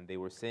مِنَّا. And they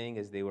were saying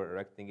as they were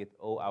erecting it,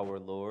 O our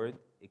Lord,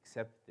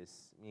 accept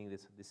this, meaning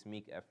this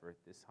meek effort,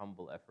 this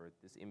humble effort,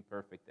 this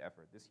imperfect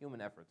effort, this human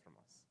effort from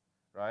us,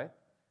 right?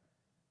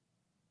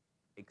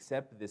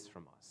 Accept this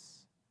from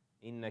us.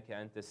 إِنَّكَ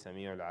أَنْتَ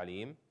السَّمِيعُ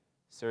الْعَلِيمُ.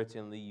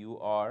 Certainly you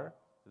are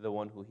the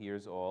one who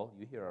hears all.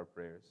 You hear our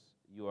prayers.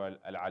 You are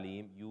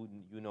Al-Alim.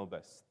 You know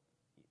best.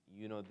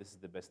 You know this is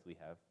the best we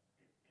have,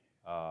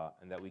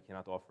 and that we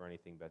cannot offer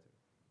anything better.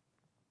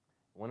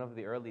 One of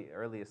the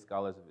earliest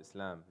scholars of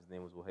Islam, his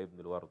name was Wahib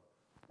ibn al-Ward.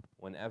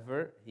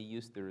 Whenever he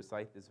used to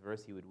recite this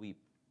verse, he would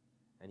weep.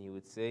 And he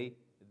would say,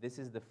 this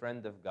is the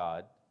friend of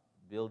God,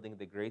 building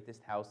the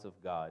greatest house of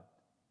God,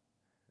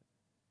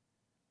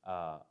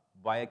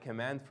 by a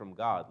command from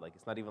God. Like,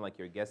 it's not even like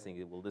you're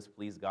guessing, will this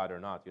please God or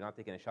not? You're not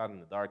taking a shot in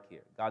the dark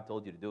here. God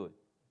told you to do it.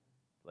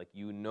 Like,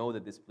 you know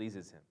that this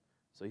pleases him.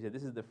 So he said,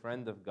 this is the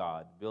friend of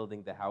God,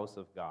 building the house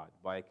of God,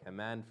 by a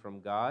command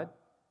from God,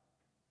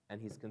 and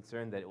he's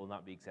concerned that it will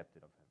not be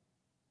accepted of him.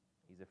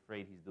 He's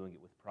afraid he's doing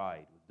it with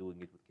pride, doing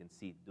it with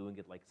conceit, doing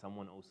it like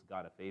someone owes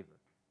God a favor,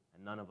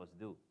 and none of us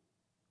do.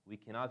 We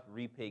cannot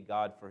repay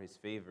God for his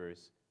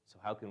favors, so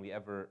how can we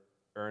ever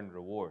earn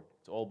reward?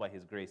 It's all by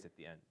his grace at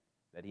the end,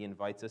 that he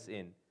invites us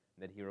in,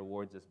 that he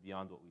rewards us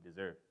beyond what we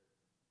deserve.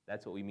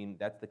 That's what we mean,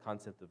 that's the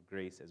concept of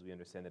grace as we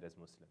understand it as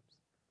Muslims.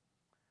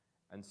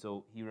 And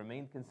so he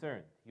remained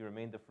concerned, he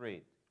remained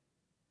afraid.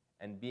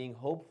 And being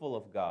hopeful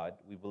of God,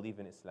 we believe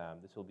in Islam,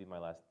 this will be my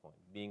last point.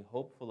 Being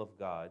hopeful of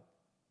God,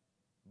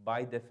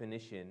 by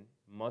definition,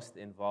 must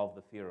involve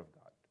the fear of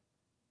God.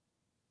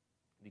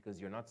 Because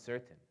you're not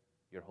certain,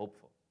 you're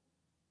hopeful,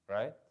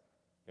 right?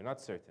 You're not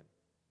certain.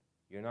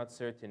 You're not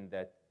certain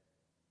that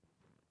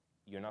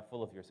you're not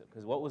full of yourself.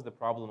 Because what was the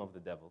problem of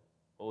the devil?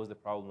 What was the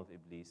problem with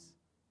Iblis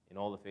in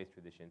all the faith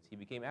traditions? He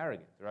became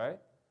arrogant, right?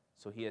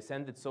 So he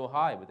ascended so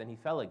high, but then he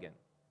fell again.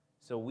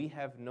 So we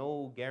have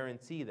no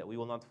guarantee that we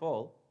will not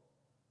fall.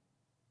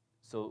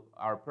 So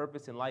our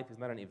purpose in life is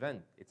not an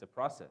event, it's a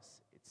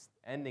process. It's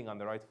ending on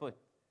the right foot.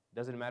 It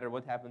doesn't matter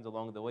what happens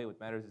along the way, what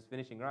matters is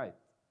finishing right.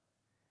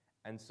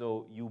 And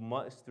so you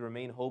must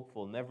remain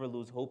hopeful, never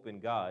lose hope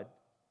in God,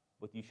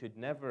 but you should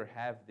never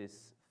have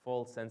this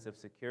false sense of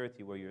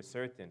security where you're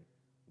certain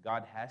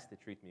God has to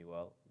treat me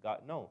well.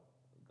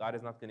 God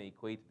is not going to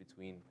equate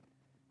between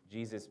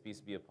Jesus,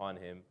 peace be upon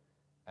him,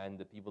 and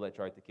the people that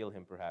tried to kill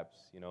him, perhaps,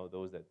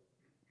 those that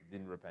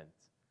didn't repent.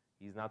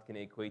 He's not going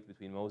to equate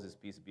between Moses,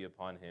 peace be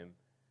upon him,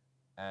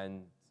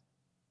 and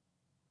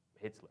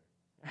Hitler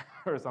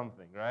or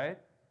something, right?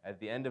 At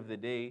the end of the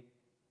day,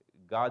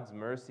 God's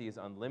mercy is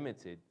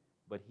unlimited,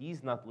 but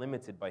he's not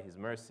limited by his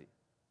mercy.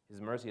 His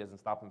mercy doesn't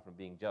stop him from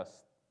being just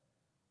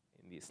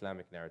in the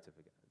Islamic narrative.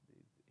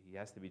 He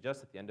has to be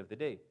just at the end of the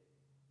day.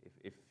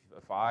 If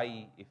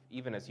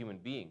even as human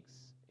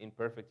beings,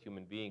 imperfect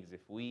human beings,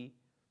 if we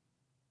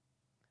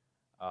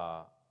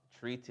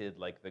treated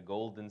like the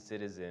golden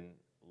citizen,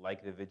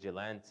 like the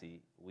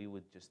vigilante, we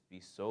would just be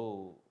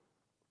so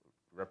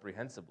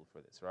reprehensible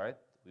for this, right?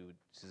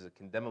 This is a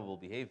condemnable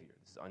behavior.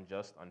 This is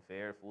unjust,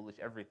 unfair, foolish,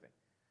 everything.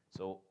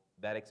 So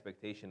that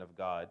expectation of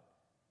God,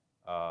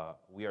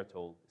 we are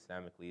told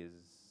Islamically,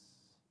 is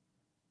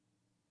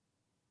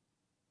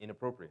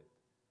inappropriate.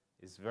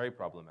 It's very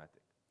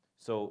problematic.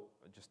 So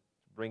just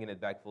bringing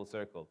it back full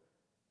circle,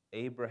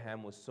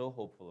 Abraham was so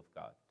hopeful of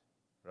God,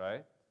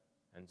 right?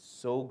 And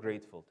so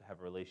grateful to have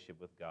a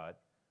relationship with God,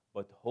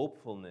 but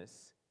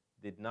hopefulness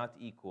did not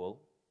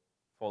equal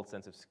false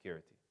sense of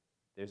security.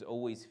 There's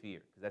always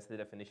fear, because that's the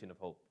definition of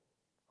hope.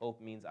 Hope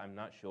means I'm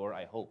not sure,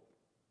 I hope,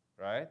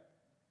 right?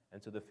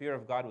 And so the fear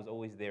of God was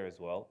always there as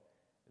well,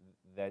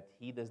 that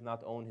he does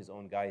not own his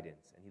own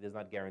guidance, and he does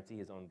not guarantee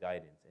his own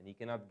guidance, and he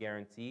cannot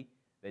guarantee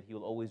that he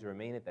will always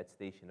remain at that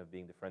station of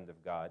being the friend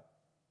of God.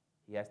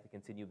 He has to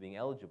continue being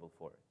eligible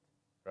for it,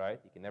 right?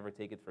 He can never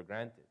take it for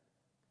granted.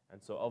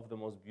 And so of the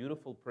most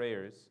beautiful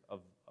prayers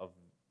of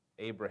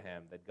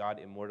Abraham that God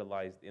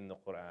immortalized in the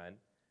Qur'an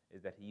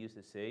is that he used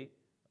to say,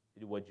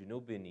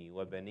 وَجُنُبْنِي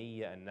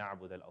وَبَنِيَّ أَن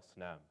نَعْبُدَ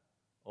الْأَصْنَامِ.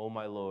 O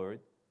my Lord,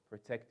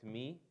 protect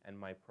me and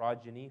my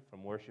progeny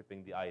from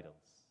worshiping the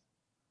idols.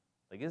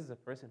 Like, this is a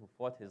person who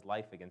fought his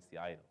life against the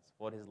idols,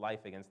 fought his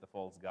life against the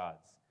false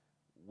gods,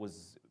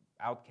 was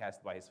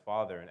outcast by his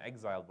father and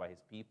exiled by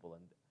his people,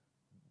 and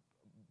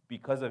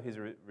because of his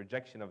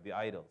rejection of the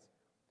idols.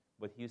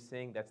 But he's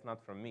saying, that's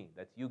not from me,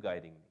 that's you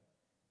guiding me.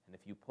 And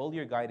if you pull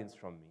your guidance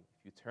from me,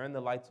 if you turn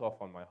the lights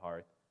off on my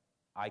heart,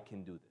 I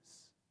can do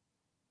this.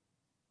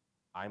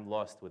 I'm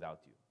lost without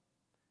you.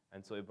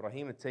 And so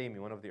Ibrahim al-Taymi,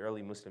 one of the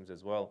early Muslims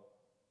as well,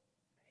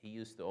 he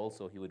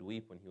would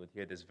weep when he would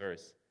hear this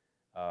verse,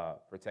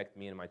 protect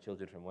me and my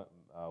children from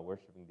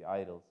worshiping the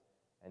idols.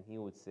 And he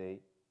would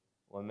say,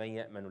 وَمَنْ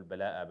يَأْمَنُ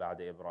الْبَلَاءَ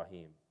بَعْدَ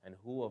إِبْرَاهِيمَ. And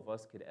who of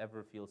us could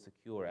ever feel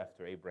secure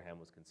after Abraham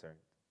was concerned?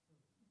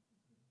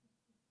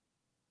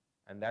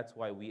 And that's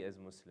why we as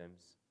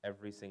Muslims,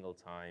 every single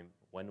time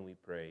when we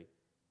pray,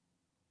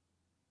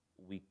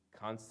 we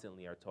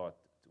constantly are taught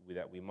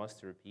that we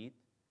must repeat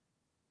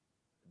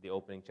the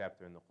opening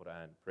chapter in the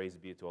Qur'an. Praise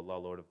be to Allah,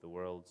 Lord of the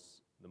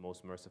worlds, the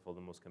most merciful,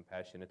 the most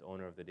compassionate,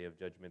 owner of the day of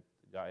judgment.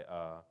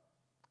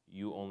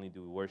 You only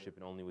do we worship,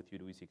 and only with you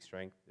do we seek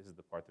strength. This is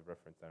the part of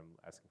reference that I'm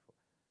asking for.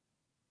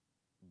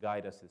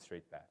 Guide us to the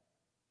straight path.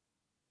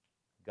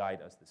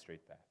 Guide us to the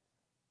straight path.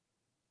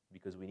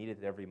 Because we need it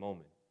at every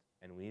moment.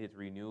 And we need it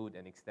renewed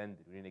and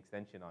extended. We need an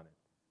extension on it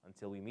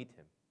until we meet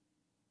him.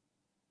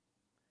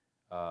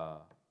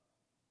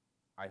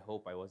 I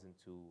hope I wasn't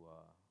too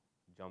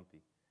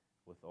jumpy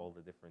with all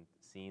the different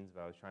scenes,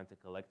 but I was trying to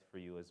collect for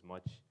you as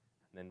much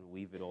and then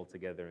weave it all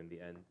together in the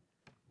end.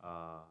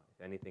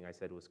 If anything I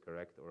said was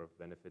correct or of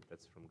benefit,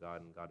 that's from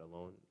God and God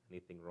alone.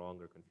 Anything wrong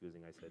or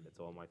confusing I said,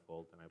 that's all my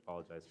fault, and I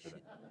apologize for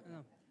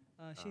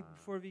that. Sheikh,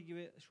 before we give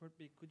it a short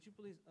break, could you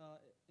please,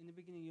 in the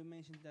beginning you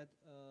mentioned that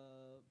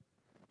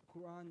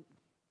Quran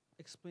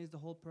explains the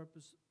whole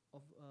purpose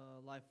of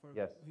life for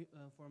Yes.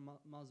 For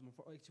Muslim,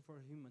 actually for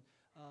a human.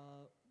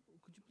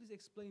 Could you please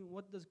explain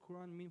what does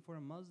Quran mean for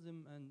a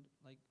Muslim, and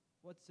like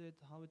what's it,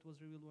 how it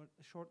was revealed?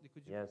 Shortly,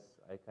 could you? Yes,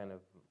 I kind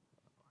of,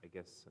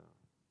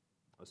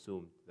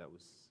 assumed that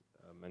was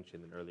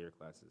mentioned in earlier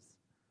classes.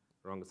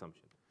 Wrong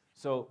assumption.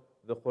 So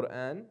the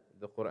Qur'an,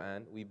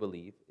 we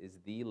believe, is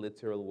the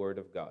literal word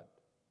of God.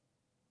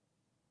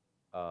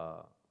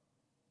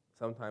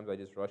 Sometimes I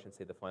just rush and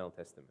say the final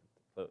testament.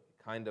 But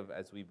kind of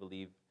as we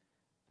believe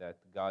that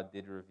God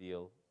did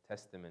reveal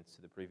testaments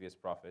to the previous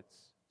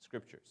prophets,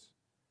 scriptures.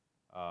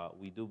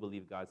 We do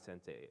believe God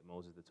sent to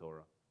Moses the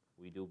Torah.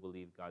 We do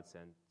believe God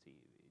sent to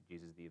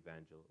Jesus the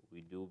Evangel.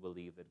 We do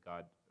believe that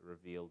God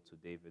revealed to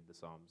David the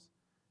Psalms.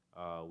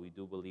 We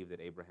do believe that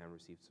Abraham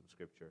received a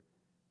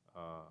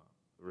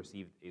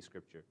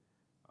scripture.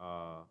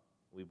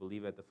 We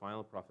believe that the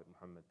final prophet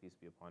Muhammad, peace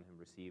be upon him,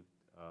 received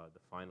the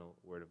final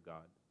word of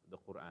God, the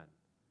Qur'an.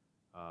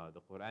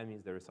 The Qur'an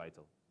means the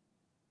recital.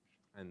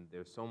 And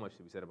there's so much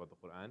to be said about the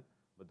Qur'an,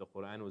 but the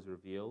Qur'an was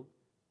revealed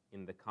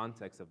in the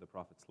context of the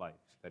Prophet's life,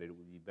 that it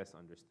would be best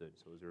understood.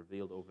 So it was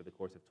revealed over the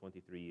course of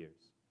 23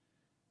 years.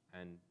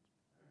 And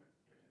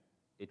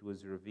it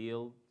was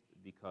revealed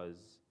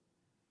because,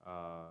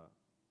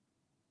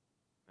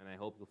 and I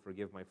hope you'll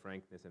forgive my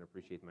frankness and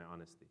appreciate my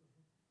honesty.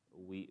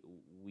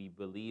 We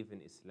believe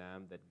in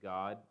Islam that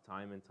God,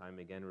 time and time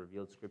again,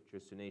 revealed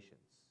scriptures to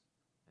nations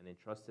and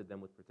entrusted them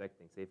with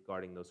protecting,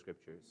 safeguarding those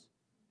scriptures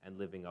and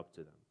living up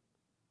to them.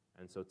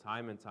 And so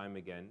time and time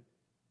again,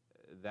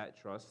 that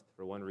trust,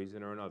 for one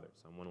reason or another,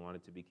 someone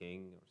wanted to be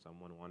king, or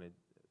someone wanted,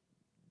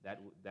 that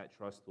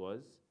trust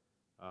was,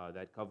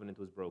 that covenant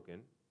was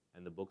broken,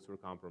 and the books were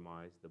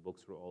compromised, the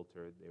books were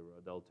altered, they were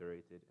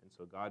adulterated. And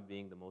so God,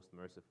 being the most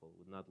merciful,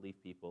 would not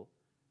leave people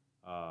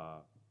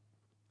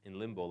in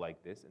limbo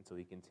like this. And so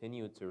he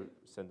continued to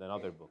send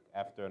another book,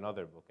 after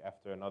another book,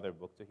 after another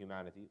book to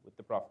humanity with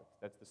the prophets.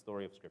 That's the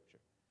story of Scripture.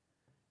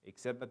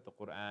 Except that the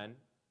Qur'an,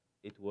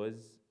 it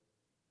was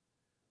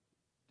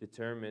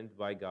determined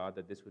by God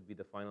that this would be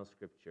the final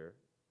scripture.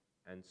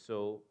 And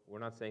so we're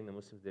not saying the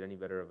Muslims did any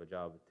better of a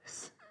job at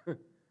this.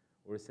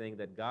 We're saying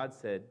that God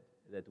said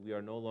that we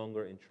are no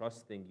longer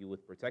entrusting you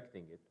with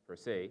protecting it, per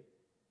se.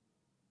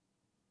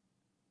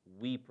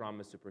 We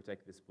promise to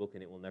protect this book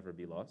and it will never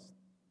be lost.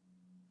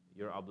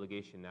 Your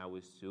obligation now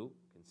is to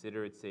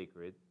consider it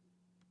sacred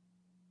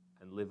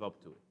and live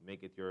up to it.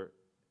 Make it your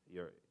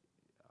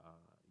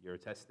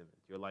testament,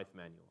 your life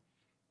manual.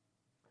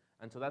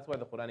 And so that's why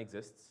the Qur'an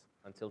exists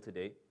until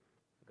today.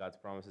 God's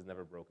promise is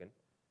never broken.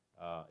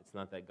 It's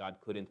not that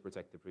God couldn't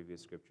protect the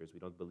previous scriptures.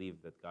 We don't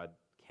believe that God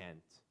can't.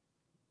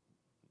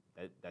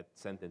 That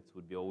sentence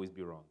would always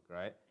be wrong,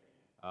 right?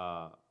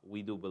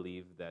 We do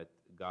believe that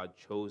God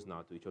chose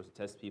not to. He chose to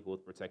test people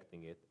with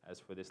protecting it. As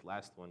for this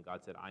last one,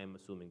 God said, I am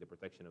assuming the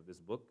protection of this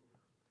book.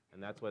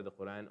 And that's why the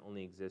Qur'an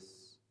only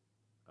exists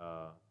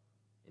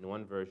in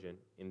one version,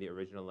 in the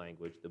original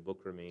language. The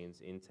book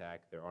remains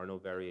intact. There are no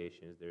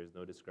variations. There is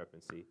no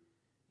discrepancy.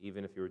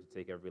 Even if you were to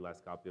take every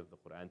last copy of the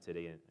Qur'an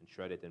today and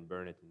shred it and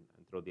burn it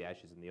and throw the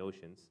ashes in the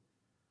oceans,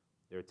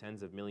 there are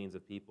tens of millions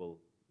of people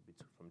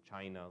from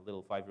China,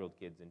 little 5-year-old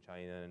kids in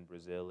China and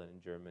Brazil and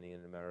in Germany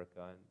and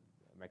America and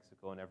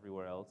Mexico and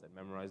everywhere else that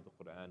memorize the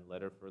Qur'an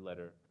letter for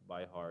letter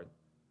by heart,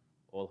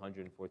 all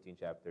 114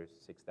 chapters,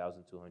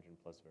 6,200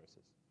 plus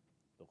verses.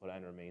 The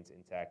Qur'an remains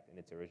intact in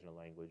its original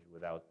language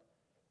without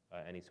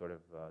any sort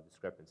of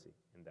discrepancy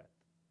in that.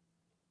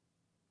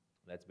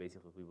 That's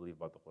basically what we believe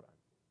about the Qur'an.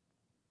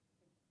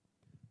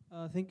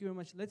 Thank you very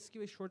much. Let's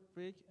give a short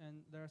break, and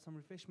there are some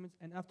refreshments.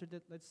 And after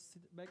that, let's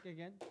sit back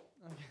again.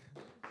 Okay.